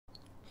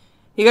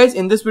Hey guys,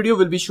 in this video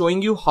we'll be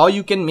showing you how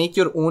you can make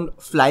your own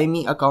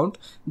FlyMe account.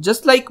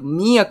 Just like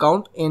Me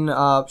account in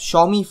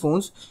Xiaomi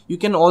phones, you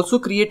can also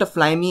create a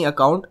FlyMe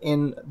account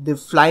in the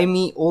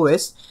FlyMe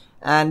OS,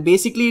 and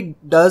basically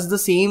does the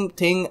same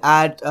thing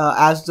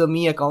as the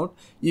Me account.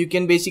 You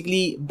can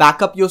basically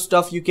back up your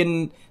stuff, you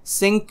can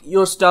sync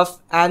your stuff,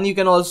 and you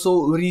can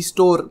also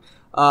restore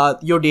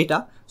your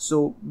data.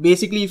 So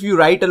basically, if you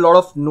write a lot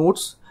of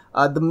notes,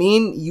 the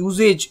main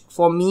usage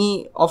for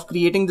me of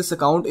creating this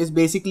account is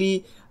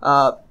basically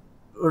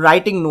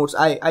writing notes.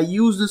 I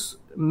use this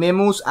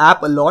Memos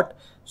app a lot.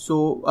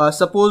 So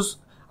suppose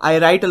I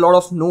write a lot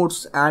of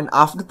notes and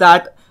after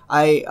that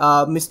I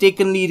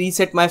mistakenly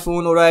reset my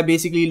phone, or I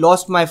basically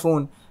lost my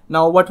phone.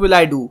 Now what will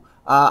I do?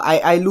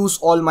 I lose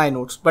all my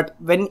notes. But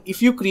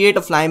if you create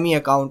a FlyMe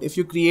account, if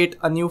you create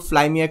a new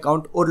FlyMe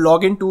account or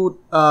log into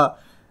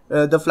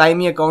the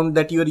FlyMe account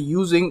that you are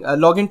using,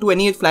 log into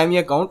any FlyMe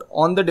account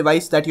on the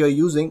device that you are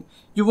using,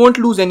 you won't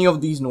lose any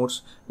of these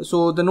notes.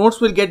 So the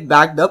notes will get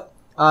backed up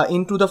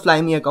into the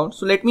FlyMe account.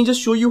 So let me just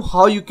show you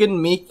how you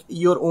can make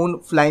your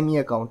own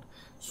FlyMe account.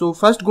 So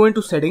first go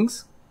into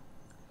settings,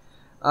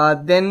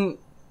 then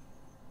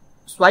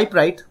swipe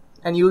right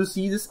and you will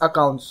see this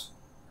accounts.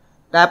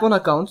 Tap on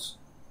accounts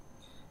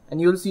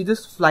and you will see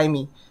this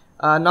FlyMe.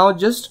 Now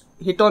just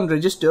hit on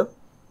register.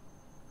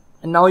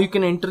 And now you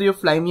can enter your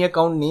FlyMe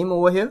account name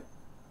over here.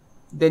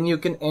 Then you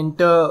can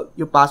enter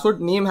your password.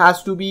 Name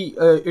has to be,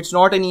 it's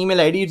not an email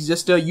ID, it's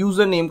just a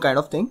username kind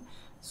of thing.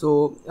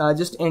 So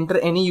just enter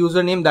any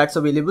username that's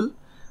available.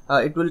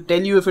 It will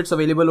tell you if it's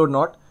available or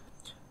not.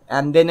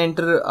 And then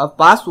enter a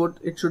password.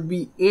 It should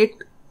be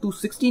 8 to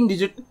 16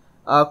 digit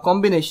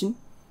combination.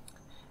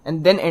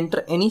 And then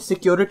enter any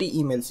security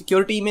email.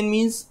 Security email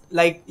means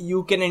like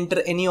you can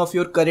enter any of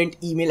your current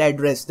email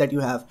address that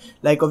you have,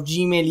 like of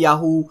Gmail,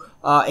 Yahoo,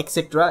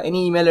 etc.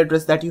 Any email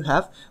address that you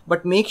have.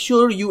 But make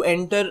sure you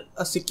enter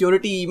a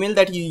security email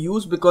that you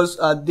use, because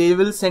they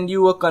will send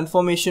you a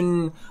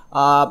confirmation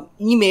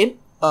email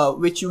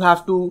which you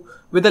have to,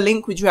 with a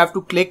link which you have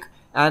to click,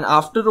 and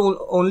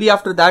only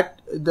after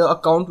that the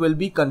account will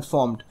be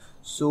confirmed.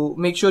 So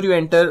make sure you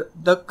enter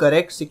the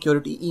correct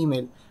security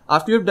email.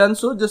 After you've done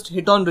so, just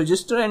hit on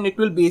register and it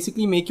will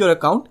basically make your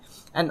account.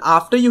 And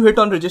after you hit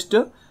on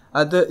register,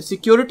 the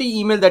security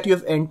email that you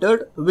have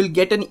entered will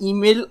get an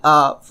email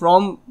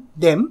from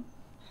them,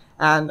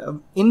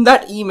 and in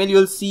that email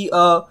you'll see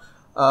a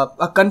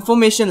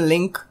confirmation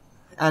link,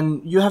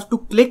 and you have to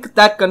click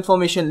that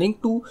confirmation link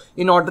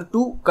in order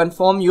to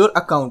confirm your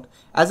account.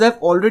 As I've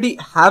already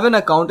have an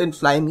account in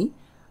FlyMe,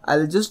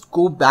 I'll just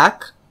go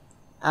back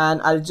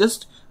and I'll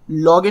just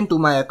log into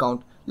my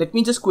account. Let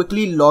me just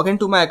quickly log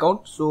into my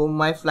account. So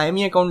my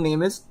FlyMe account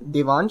name is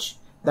Devansh.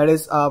 That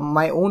is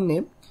my own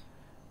name.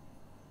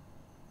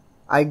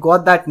 I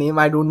got that name.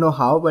 I don't know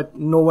how, but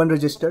no one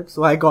registered,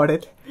 so I got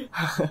it.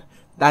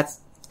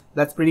 That's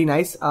pretty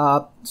nice.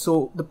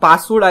 So the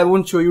password I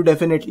won't show you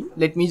definitely.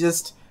 Let me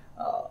just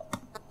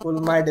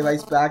pull my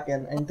device back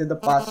and enter the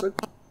password.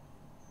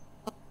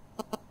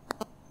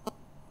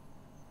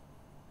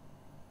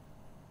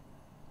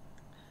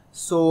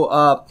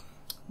 So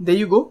there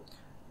you go.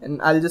 And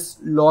I'll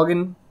just log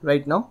in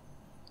right now.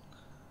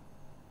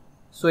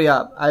 So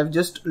yeah, I've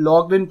just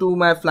logged into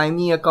my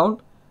FlyMe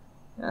account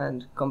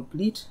and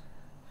complete.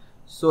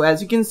 So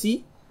as you can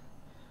see,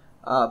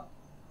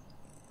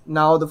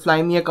 now the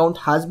FlyMe account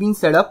has been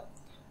set up,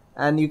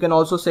 and you can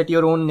also set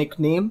your own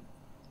nickname.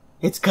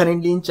 It's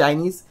currently in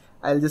Chinese.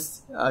 I'll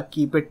just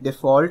keep it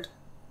default.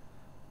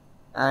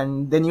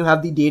 And then you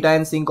have the data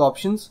and sync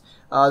options.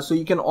 So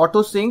you can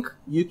auto sync,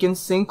 you can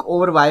sync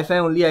over Wi-Fi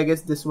only. I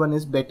guess this one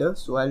is better,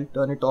 so I'll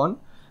turn it on.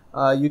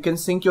 You can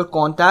sync your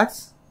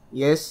contacts,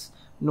 yes.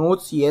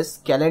 Notes, yes.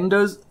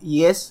 Calendars,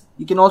 yes.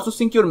 You can also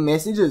sync your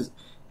messages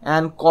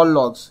and call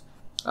logs.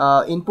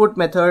 Input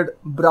method,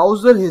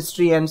 browser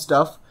history and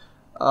stuff,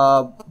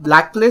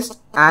 blacklist,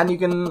 and you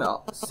can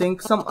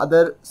sync some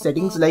other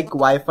settings like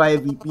Wi-Fi,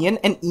 VPN,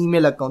 and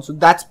email account. So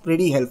that's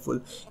pretty helpful.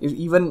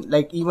 Even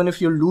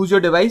if you lose your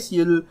device,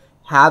 you'll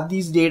have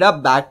these data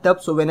backed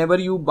up. So whenever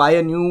you buy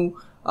a new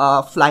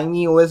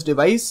FlyMe OS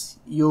device,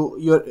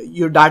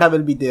 your data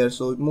will be there.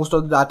 So most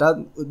of the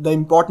data, the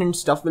important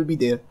stuff will be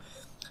there.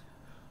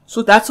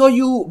 So that's how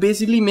you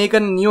basically make a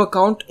new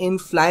account in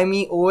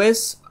FlyMe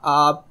OS.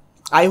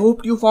 I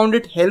hope you found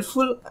it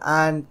helpful,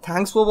 and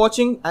thanks for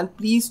watching, and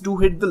please do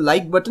hit the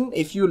like button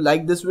if you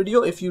liked this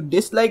video. If you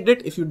disliked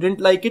it, if you didn't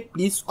like it,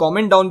 please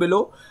comment down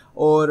below,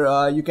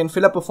 or you can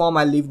fill up a form.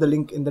 I'll leave the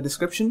link in the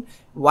description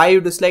why you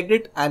disliked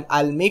it, and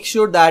I'll make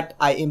sure that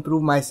I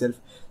improve myself.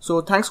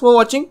 So thanks for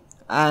watching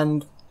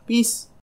and peace.